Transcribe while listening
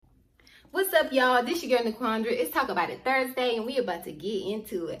What's up, y'all? This your girl Naquandra. It's Talk About It Thursday, and we about to get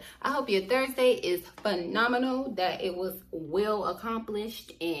into it. I hope your Thursday is phenomenal, that it was well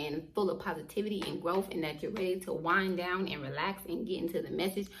accomplished and full of positivity and growth, and that you're ready to wind down and relax and get into the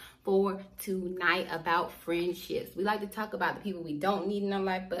message for tonight about friendships. We like to talk about the people we don't need in our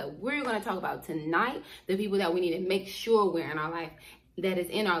life, but we're going to talk about tonight the people that we need to make sure we're in our life, that is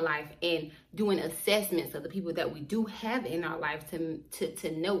in our life, and doing assessments of the people that we do have in our life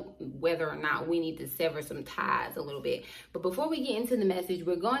to know whether or not we need to sever some ties a little bit. But before we get into the message,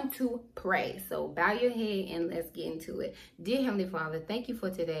 we're going to pray. So bow your head and let's get into it. Dear Heavenly Father, thank you for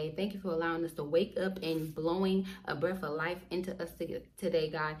today. Thank you for allowing us to wake up and blowing a breath of life into us today,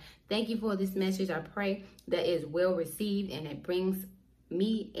 God. Thank you for this message. I pray that it is well received and it brings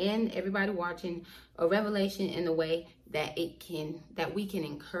me and everybody watching a revelation in the way that we can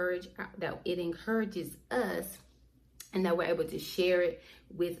encourage, that it encourages us, and that we're able to share it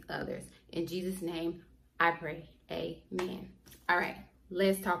with others. In Jesus' name, I pray. Amen. All right,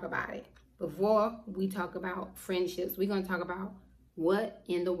 let's talk about it. Before we talk about friendships, we're going to talk about what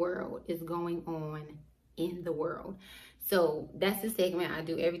in the world is going on in the world. So that's the segment I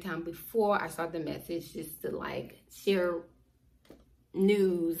do every time before I start the message, just to share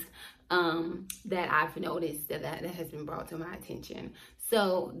news that I've noticed that has been brought to my attention.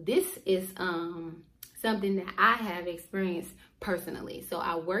 So this is something that I have experienced personally. So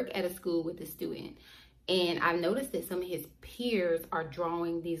I work at a school with a student, and I've noticed that some of his peers are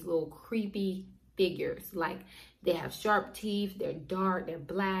drawing these little creepy figures. Like, they have sharp teeth, they're dark, they're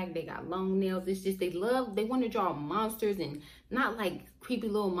black, they got long nails. It's just they want to draw monsters, and not like creepy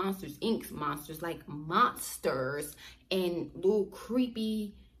little Monsters Inc. monsters, like monsters and little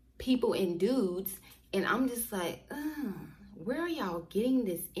creepy people and dudes. And I'm just like, where are y'all getting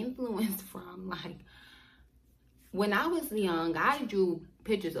this influence from? Like, when I was young, I drew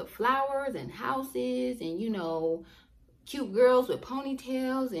pictures of flowers and houses and, cute girls with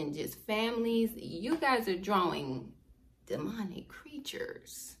ponytails and just families. You guys are drawing demonic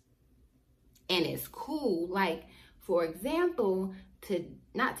creatures, and it's cool. Like, for example,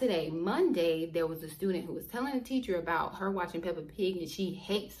 not today, Monday, there was a student who was telling a teacher about her watching Peppa Pig, and she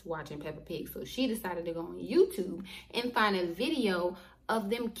hates watching Peppa Pig. So she decided to go on YouTube and find a video of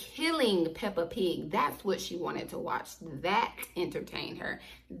them killing Peppa Pig. That's what she wanted to watch. That entertained her.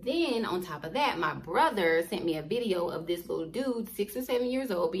 Then on top of that, my brother sent me a video of this little dude, 6 or 7 years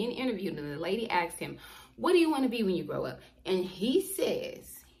old, being interviewed, and the lady asked him, "What do you want to be when you grow up?" And he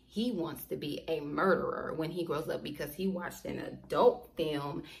says he wants to be a murderer when he grows up, because he watched an adult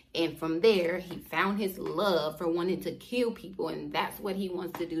film, and from there he found his love for wanting to kill people, and that's what he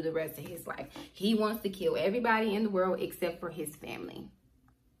wants to do the rest of his life. He wants to kill everybody in the world except for his family.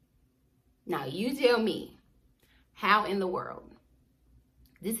 Now you tell me, how in the world?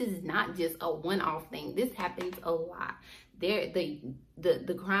 This is not just a one-off thing. This happens a lot.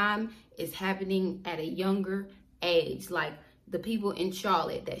 The crime is happening at a younger age. Like the people in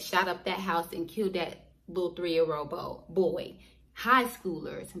Charlotte that shot up that house and killed that little 3-year-old boy. High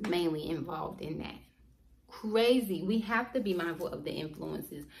schoolers mainly involved in that. Crazy. We have to be mindful of the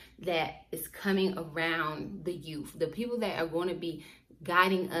influences that is coming around the youth. The people that are going to be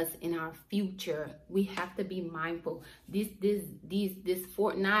guiding us in our future. We have to be mindful. This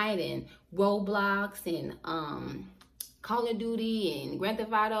Fortnite and Roblox and Call of Duty and Grand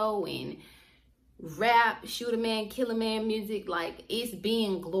Theft Auto and rap, shoot a man, kill a man music, like, it's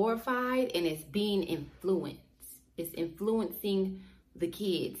being glorified and it's being influenced. It's influencing the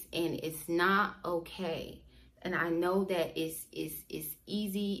kids, and it's not okay. And I know that it's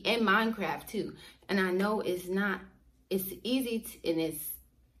easy, and Minecraft too. And I know it's easy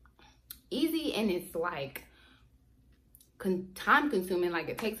and it's like time consuming. Like,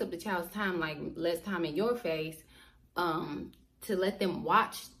 it takes up the child's time, like less time in your face, to let them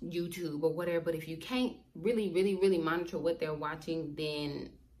watch YouTube or whatever. But if you can't really monitor what they're watching,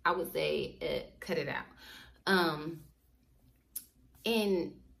 then I would say cut it out.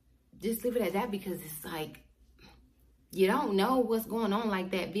 And just leave it at that, because it's like, you don't know what's going on.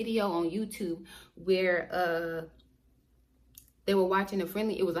 Like that video on YouTube where they were watching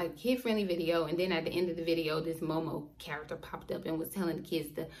it was like a kid-friendly video, and then at the end of the video, this Momo character popped up and was telling the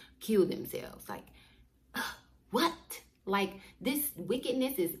kids to kill themselves. Like, what? Like, this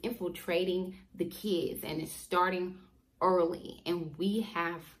wickedness is infiltrating the kids, and it's starting early, and we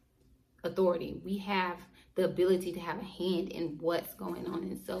have authority. We have the ability to have a hand in what's going on.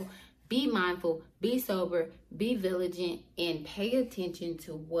 And so be mindful, be sober, be vigilant, and pay attention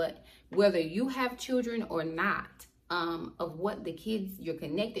to whether you have children or not, of what the kids you're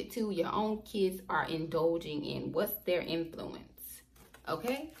connected to, your own kids, are indulging in. What's their influence?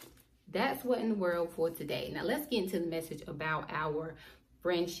 Okay? That's what in the world for today. Now let's get into the message about our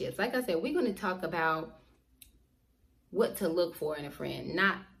friendships. Like I said, we're going to talk about what to look for in a friend,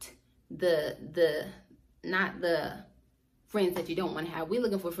 not the friends that you don't want to have. We're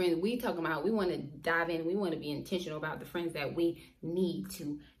looking for friends. We talking about, we want to dive in. We want to be intentional about the friends that we need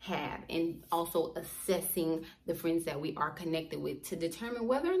to have, and also assessing the friends that we are connected with to determine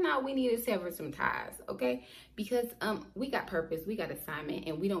whether or not we need to sever some ties. Okay, because we got purpose, we got assignment,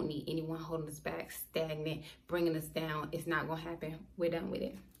 and we don't need anyone holding us back, stagnant, bringing us down. It's not gonna happen. We're done with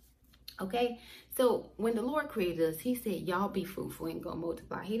it. Okay, so when the Lord created us, he said, y'all be fruitful and go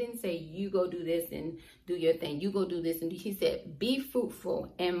multiply. He didn't say, you go do this and do your thing. You go do this and do. He said, be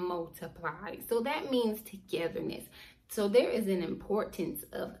fruitful and multiply. So that means togetherness. So there is an importance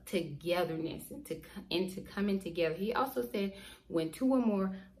of togetherness and to coming together. He also said, when 2 or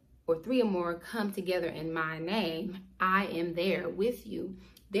more or 3 or more come together in my name, I am there with you.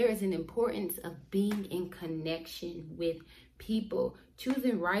 There is an importance of being in connection with people.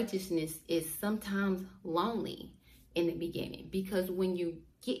 Choosing righteousness is sometimes lonely in the beginning, because when you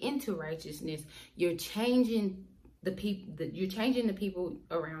get into righteousness, you're changing the people. You're changing the people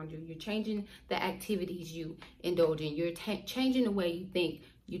around you. You're changing the activities you indulge in. You're changing the way you think,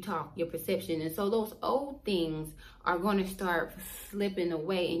 you talk, your perception. And so those old things are going to start slipping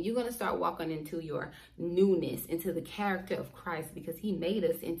away, and you're going to start walking into your newness, into the character of Christ, because he made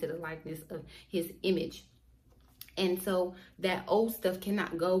us into the likeness of his image. And so that old stuff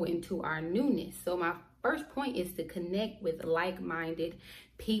cannot go into our newness. So my first point is to connect with like-minded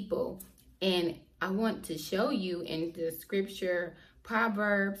people. And I want to show you in the scripture,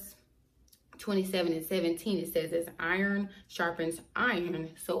 Proverbs 27:17, it says, as iron sharpens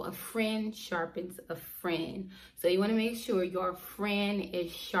iron, so a friend sharpens a friend. So you want to make sure your friend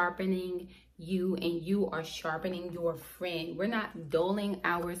is sharpening you and you are sharpening your friend. We're not doling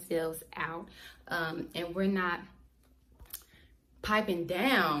ourselves out, and we're not piping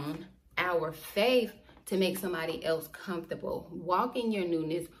down our faith to make somebody else comfortable. Walk in your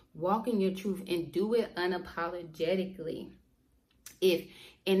newness, walk in your truth, and do it unapologetically.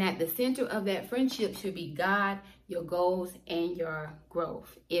 And at the center of that friendship should be God, your goals, and your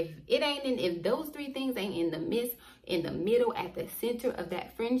growth. If those 3 things ain't in the middle, at the center of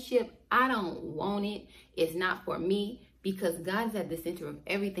that friendship, I don't want it. It's not for me, because God's at the center of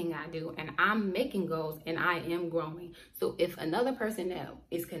everything I do, and I'm making goals and I am growing. So if another person that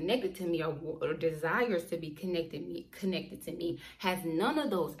is connected to me or desires to be connected to me has none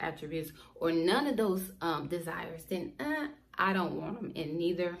of those attributes or none of those desires, then I don't want them, and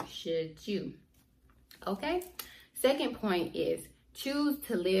neither should you. Okay? Second point is choose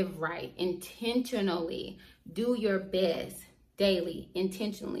to live right. Intentionally do your best daily.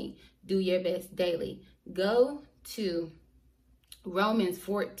 Intentionally do your best daily. Go to Romans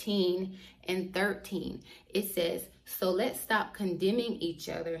 14:13. It says, so let's stop condemning each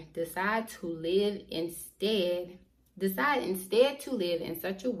other. Decide instead to live in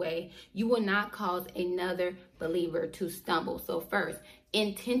such a way you will not cause another believer to stumble. So first,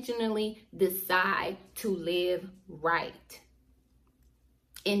 intentionally decide to live right.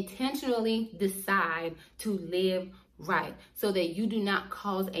 Intentionally decide to live right, so that you do not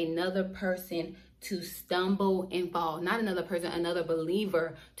cause another person to stumble and fall. Not another person, another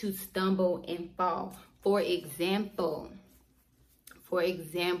believer to stumble and fall. For example,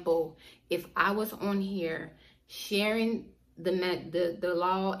 if I was on here sharing the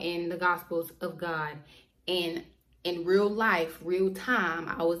law and the gospels of God, and in real life, real time,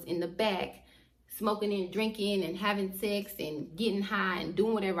 I was in the back smoking and drinking and having sex and getting high and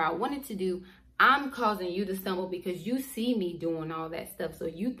doing whatever I wanted to do, I'm causing you to stumble because you see me doing all that stuff. So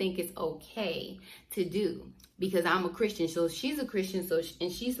you think it's okay to do because I'm a Christian. So she's a Christian,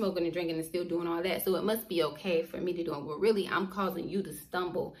 and she's smoking and drinking and still doing all that. So it must be okay for me to do it. But really, I'm causing you to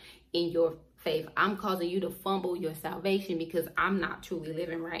stumble in your faith. I'm causing you to fumble your salvation because I'm not truly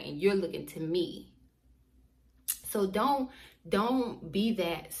living right and you're looking to me. So don't be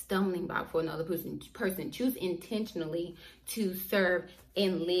that stumbling block for another person. Choose intentionally to serve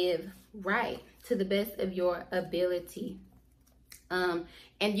and live right to the best of your ability. And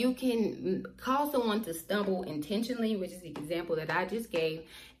you can cause someone to stumble intentionally, which is the example that I just gave,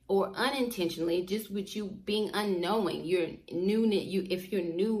 or unintentionally, just with you being unknowing. If you're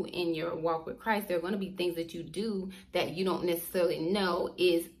new in your walk with Christ, there are going to be things that you do that you don't necessarily know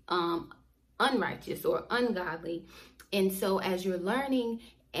is unrighteous or ungodly. And so as you're learning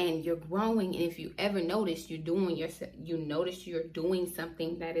and you're growing, and if you ever notice you're doing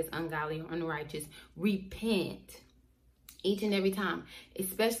something that is ungodly or unrighteous, repent. Each and every time,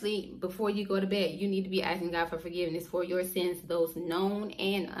 especially before you go to bed, you need to be asking God for forgiveness for your sins, those known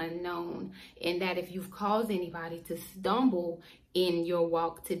and unknown. And that if you've caused anybody to stumble in your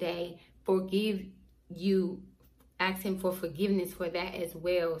walk today, ask him for forgiveness for that as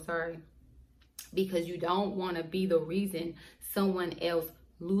well. Because you don't want to be the reason someone else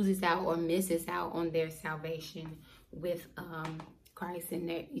loses out or misses out on their salvation with Christ in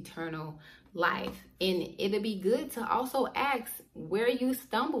their eternal life. And it'll be good to also ask where you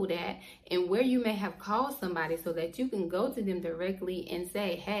stumbled at and where you may have caused somebody, so that you can go to them directly and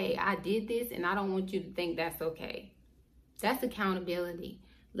say, hey, I did this and I don't want you to think that's okay. That's accountability.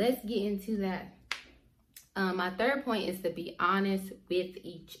 Let's get into that. My third point is to be honest with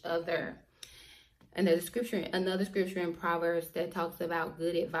each other. Another scripture in Proverbs that talks about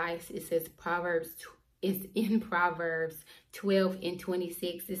good advice. It says in Proverbs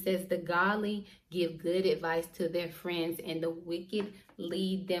 12:26. It says, the godly give good advice to their friends, and the wicked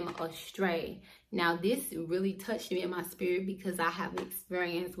lead them astray. Now, this really touched me in my spirit, because I have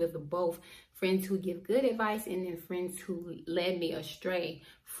experience with both friends who give good advice and then friends who led me astray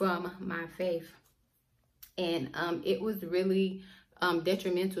from my faith. And it was really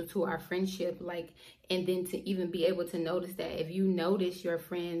detrimental to our friendship. And then to even be able to notice that if you notice your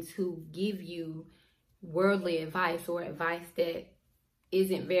friends who give you worldly advice, or advice that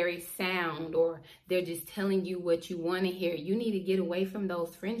isn't very sound, or they're just telling you what you want to hear, you need to get away from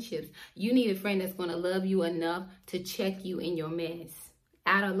those friendships. You need a friend that's going to love you enough to check you in your mess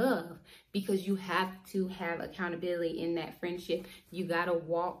out of love, because you have to have accountability in that friendship. You got to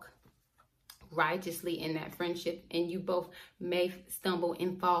walk righteously in that friendship, and you both may stumble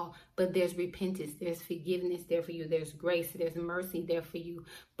and fall, but there's repentance, there's forgiveness there for you, there's grace, there's mercy there for you.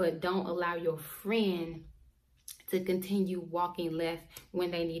 But don't allow your friend to continue walking left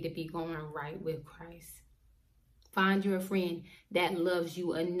when they need to be going right with Christ. Find your friend that loves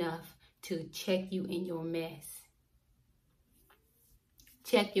you enough to check you in your mess.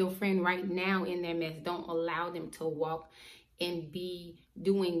 Check your friend right now in their mess. Don't allow them to walk and be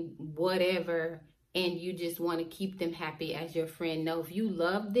doing whatever, and you just want to keep them happy as your friend. No, if you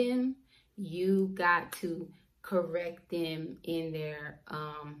love them, you got to correct them in their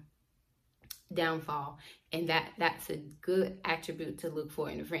downfall. And that's a good attribute to look for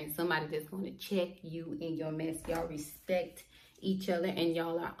in a friend. Somebody that's going to check you in your mess. Y'all respect each other, and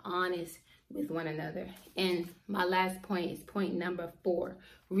y'all are honest with one another. And my last point is point number 4.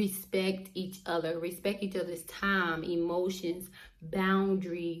 Respect each other. Respect each other's time, emotions,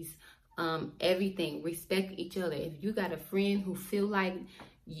 boundaries, everything. Respect each other. If you got a friend who feel like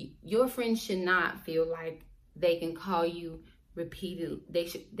your friend should not feel like they can call you repeatedly,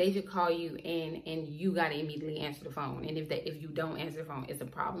 they should call you and you got to immediately answer the phone. And if you don't answer the phone, it's a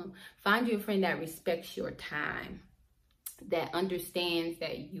problem. Find you a friend that respects your time, that understands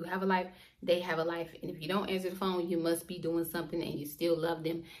that you have a life, they have a life, and if you don't answer the phone, you must be doing something and you still love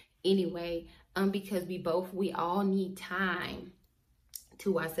them anyway. Because we all need time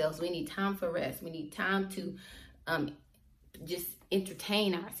to ourselves. We need time for rest. We need time to just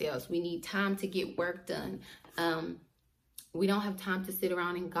entertain ourselves. We need time to get work done. We don't have time to sit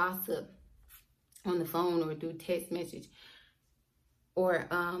around and gossip on the phone or do text message, or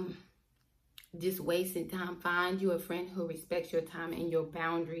just wasting time. Find you a friend who respects your time and your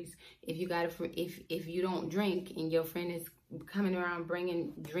boundaries. If you got if you don't drink and your friend is coming around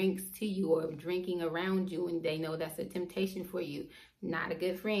bringing drinks to you or drinking around you, and they know that's a temptation for you, not a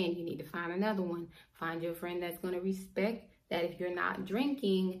good friend. You need to find another one. Find your friend that's going to respect that if you're not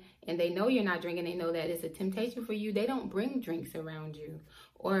drinking, and they know you're not drinking, they know that it's a temptation for you, they don't bring drinks around you.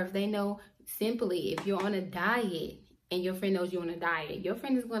 Or if they know simply, if you're on a diet and your friend knows you're on a diet, your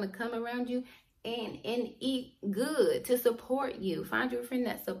friend is going to come around you and eat good to support you. Find your friend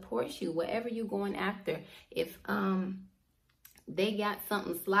that supports you, whatever you're going after. If they got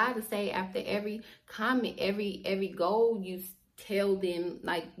something sly to say after every comment, every goal, you tell them,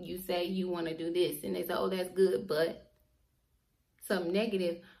 like you say you want to do this, and they say, oh, that's good, but something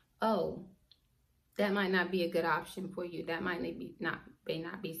negative, oh, that might not be a good option for you. That may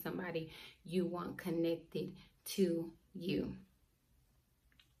not be somebody you want connected to you.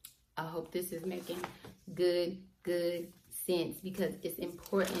 I hope this is making good sense, because it's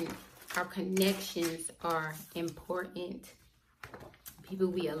important. Our connections are important. People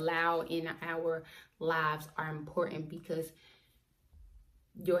we allow in our lives are important, because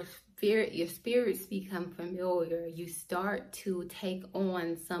your spirits become familiar. You start to take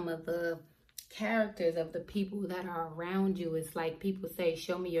on some of the characters of the people that are around you. It's like people say,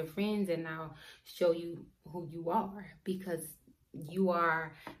 show me your friends and I'll show you who you are, because you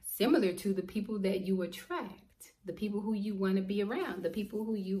are similar to the people that you attract. the people who you want to be around, the people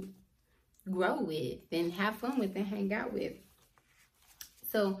who you grow with and have fun with and hang out with.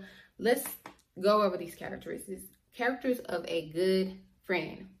 So let's go over these characteristics. Characters of a good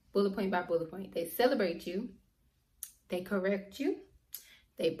friend, bullet point by bullet point. They celebrate you, they correct you,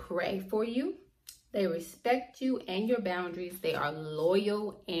 they pray for you, they respect you and your boundaries, they are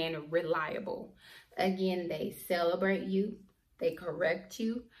loyal and reliable. Again, they celebrate you, they correct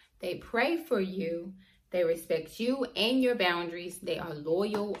you, they pray for you, they respect you and your boundaries, they are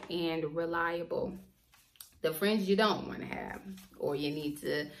loyal and reliable. The friends you don't want to have, or you need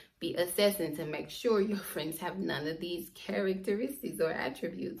to be assessing to make sure your friends have none of these characteristics or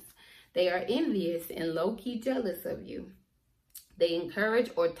attributes. They are envious and low-key jealous of you. They encourage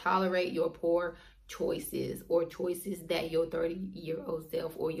or tolerate your poor choices, or choices that your 30-year-old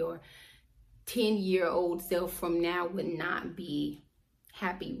self or your 10-year-old self from now would not be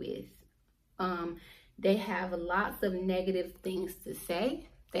happy with. They have lots of negative things to say.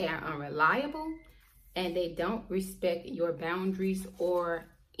 They are unreliable, and they don't respect your boundaries or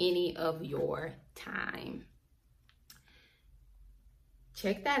any of your time.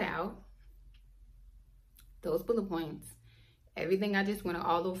 Check that out. Those bullet points. Everything I just went on,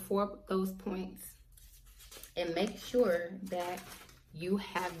 all those points. And make sure that you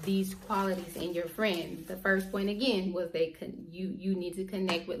have these qualities in your friends. The first point again was you need to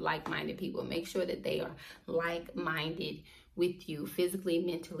connect with like-minded people. Make sure that they are like-minded with you physically,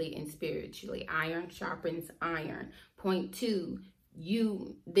 mentally, and spiritually. Iron sharpens iron. Point 2,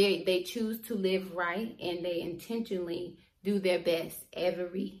 they choose to live right, and they intentionally do their best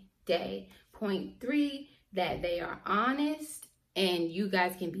every day. Point 3, that they are honest, and you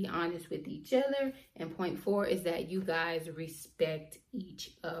guys can be honest with each other. And point 4 is that you guys respect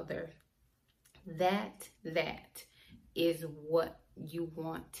each other. That is what you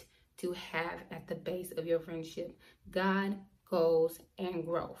want to have at the base of your friendship: God, goals, and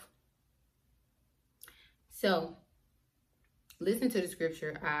growth. So listen to the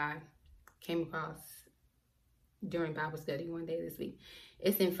scripture I came across during Bible study one day this week.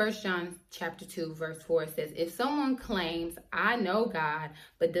 It's in 1 John chapter 2, verse 4. It says, if someone claims, I know God,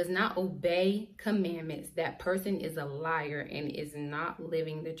 but does not obey commandments, that person is a liar and is not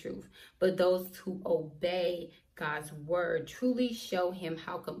living the truth. But those who obey God's word truly show him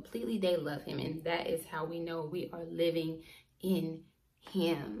how completely they love him. And that is how we know we are living in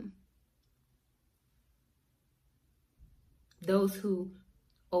him. Those who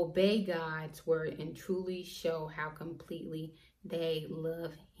obey God's word and truly show how completely they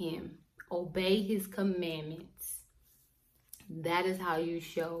love him. Obey his commandments. That is how you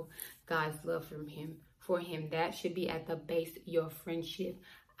show God's love for him. That should be at the base of your friendship.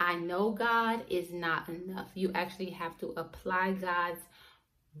 I know God is not enough. You actually have to apply God's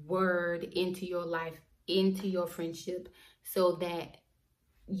word into your life, into your friendship, so that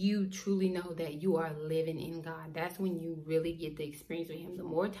you truly know that you are living in God. That's when you really get the experience with him. The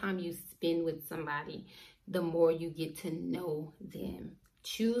more time you spend with somebody, the more you get to know them.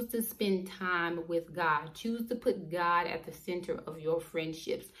 Choose to spend time with God. Choose to put God at the center of your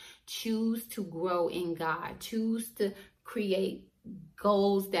friendships. Choose to grow in God. Choose to create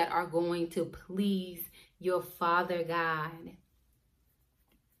goals that are going to please your Father God.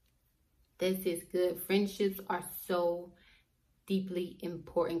 This is good. Friendships are so deeply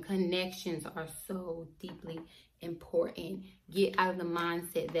important. Connections are so deeply important. Get out of the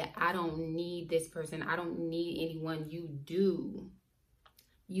mindset that I don't need this person. I don't need anyone. You do.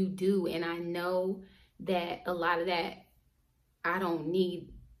 You do. And I know that a lot of that I don't need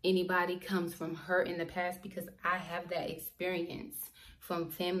anybody comes from hurt in the past, because I have that experience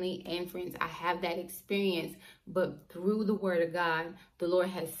from family and friends. I have that experience, but through the word of God, the Lord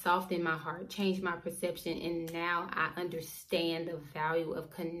has softened my heart, changed my perception, and now I understand the value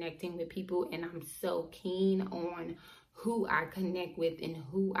of connecting with people, and I'm so keen on who I connect with and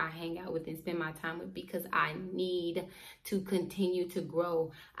who I hang out with and spend my time with, because I need to continue to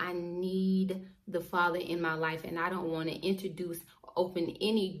grow. I need the Father in my life, and I don't want to open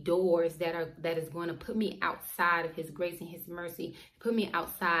any doors that is going to put me outside of his grace and his mercy, put me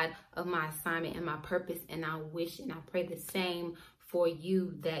outside of my assignment and my purpose. And I wish and I pray the same for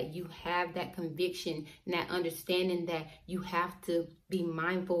you, that you have that conviction and that understanding that you have to be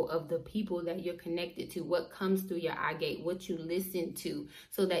mindful of the people that you're connected to, what comes through your eye gate, what you listen to,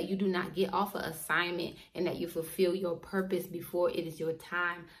 so that you do not get off an assignment and that you fulfill your purpose before it is your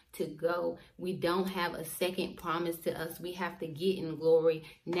time to go. We don't have a second promise to us. We have to get in glory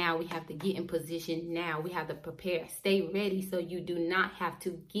now. We have to get in position now. We have to prepare. Stay ready so you do not have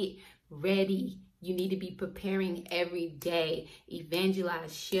to get ready. You need to be preparing every day.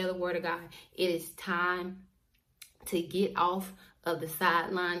 Evangelize, share the word of God. It is time to get off of the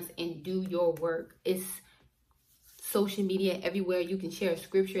sidelines and do your work. It's social media everywhere. You can share a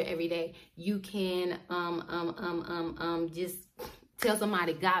scripture every day. You can just tell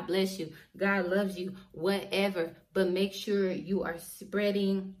somebody God bless you, God loves you, whatever. But make sure you are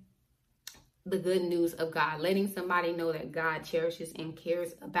spreading the good news of God. Letting somebody know that God cherishes and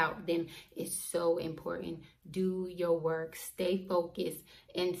cares about them is so important. Do your work, stay focused,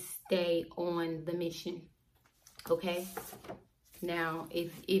 and stay on the mission. Okay? Now,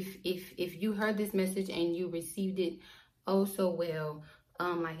 if you heard this message and you received it oh so well,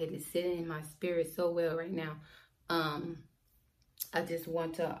 like it is sitting in my spirit so well right now, I just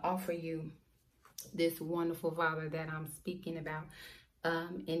want to offer you this wonderful Father that I'm speaking about.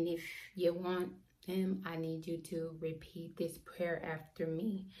 And if you want him, I need you to repeat this prayer after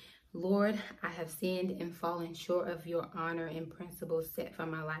me. Lord, I have sinned and fallen short of your honor and principles set for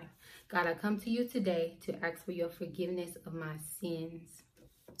my life. God, I come to you today to ask for your forgiveness of my sins.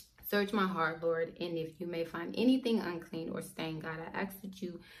 Search my heart, Lord, and if you may find anything unclean or stained, God, I ask that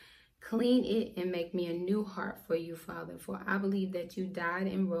you clean it and make me a new heart for you, Father. For I believe that you died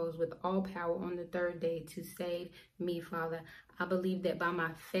and rose with all power on the third day to save me, Father. I believe that by my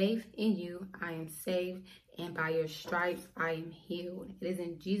faith in you, I am saved, and by your stripes, I am healed. It is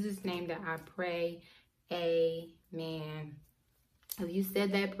in Jesus' name that I pray. Amen. If you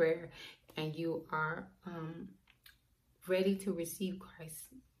said that prayer and you are ready to receive Christ,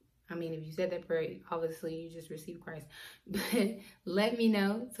 if you said that prayer, obviously you just received Christ. But let me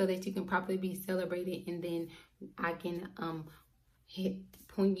know so that you can properly be celebrated, and then I can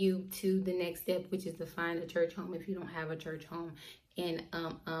point you to the next step, which is to find a church home if you don't have a church home. And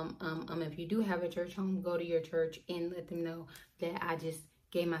if you do have a church home, go to your church and let them know that I just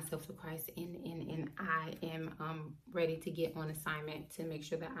gave myself to Christ, and I am ready to get on assignment to make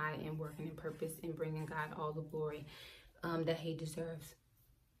sure that I am working in purpose and bringing God all the glory that he deserves.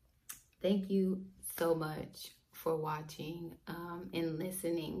 Thank you so much for watching and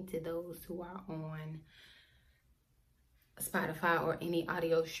listening to those who are on Spotify or any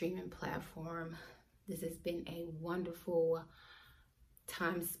audio streaming platform. This has been a wonderful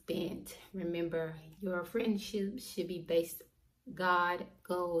time spent. Remember, your friendship should be based God,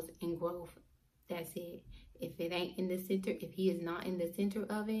 goals, and growth. That's it. If it ain't in the center, if he is not in the center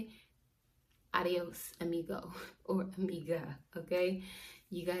of it, adios, amigo or amiga, okay?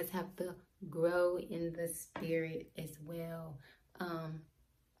 You guys have to grow in the spirit as well.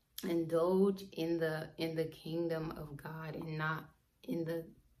 Indulge in the kingdom of God and not in the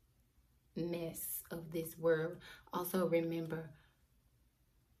mess of this world. Also remember,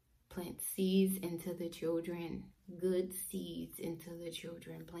 plant seeds into the children, good seeds into the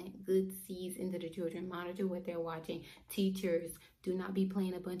children. Plant good seeds into the children. Monitor what they're watching. Teachers, do not be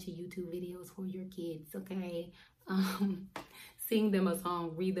playing a bunch of YouTube videos for your kids, okay? Sing them a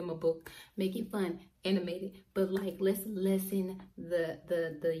song, read them a book, make it fun, animated, but let's lessen the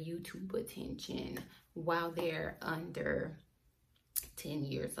YouTube attention while they're under 10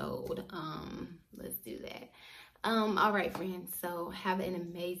 years old. Let's do that. All right, friends, so have an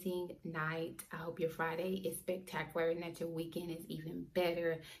amazing night. I hope your Friday is spectacular and that your weekend is even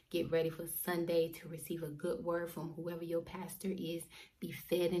better. Get ready for Sunday to receive a good word from whoever your pastor is. Be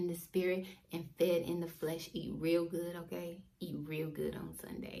fed in the spirit and fed in the flesh. Eat real good, okay? Eat real good on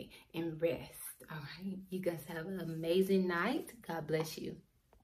Sunday and rest. All right, you guys have an amazing night. God bless you.